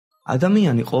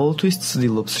ადამიანი ყოველთვის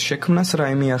ცდილობს შექმნას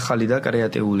რაიმე ახალი და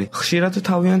კრეატიული. ხშირად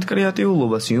თავიანთ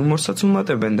კრეატიულობას იუმორსაც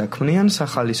უმატებენ და ქმნიან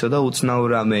სახალისო და უცნაურ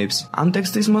რამეებს. ამ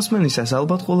ტექსტის მოსმენისას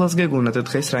ალბათ ყველას გეგონათ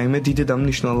დღეს რაიმე დიდ და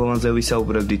მნიშვნელოვანზე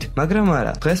ვისაუბრებდით. მაგრამ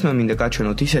არა, დღეს მე მინდა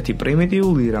გაჩვენოთ ისეთი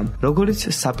პრიმიტიული რამ, როგორც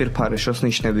საპირფარეშოს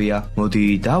ნიშნებია. მოდი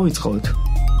დავიწყოთ.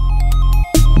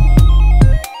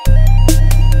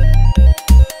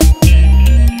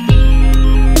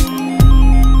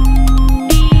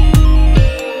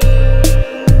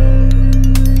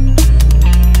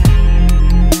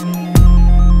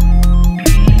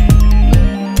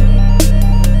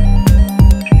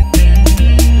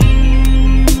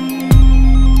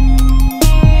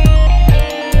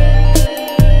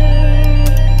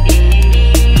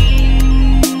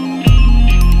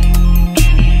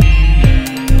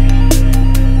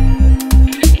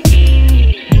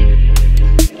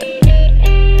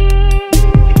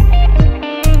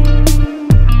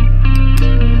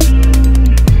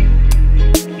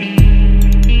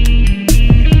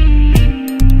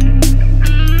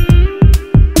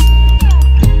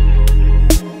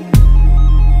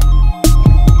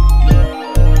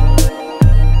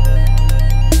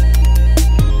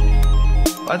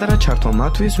 პატარა ჩართო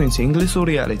მათთვის, ვინც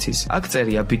ინგლისური არ იცის. აქ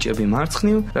წერია ბიჭები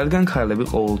მარცხნივ, რადგან ქალები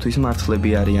ყოველთვის მარცხლები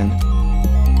არიან.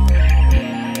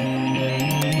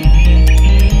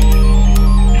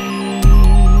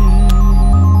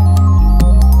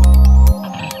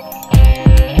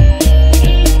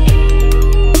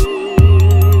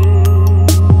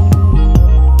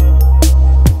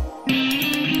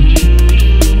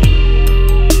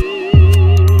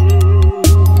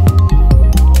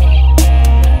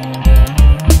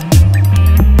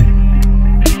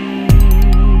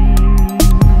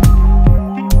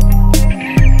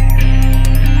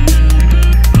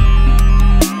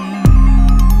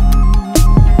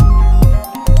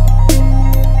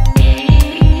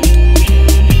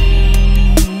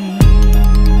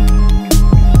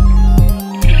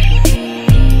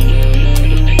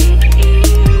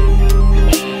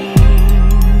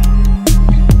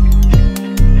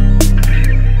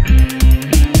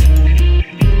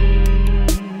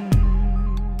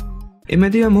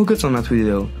 იმედია მოგეწონათ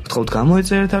ვიდეო. გთხოვთ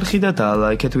გამოეწერეთ არხი და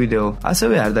დაალაიქეთ ვიდეო.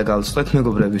 ასევე არ დაგავიწყდეთ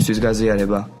მეგობრებისთვის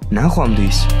გაზიარება.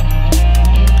 ნახვამდის.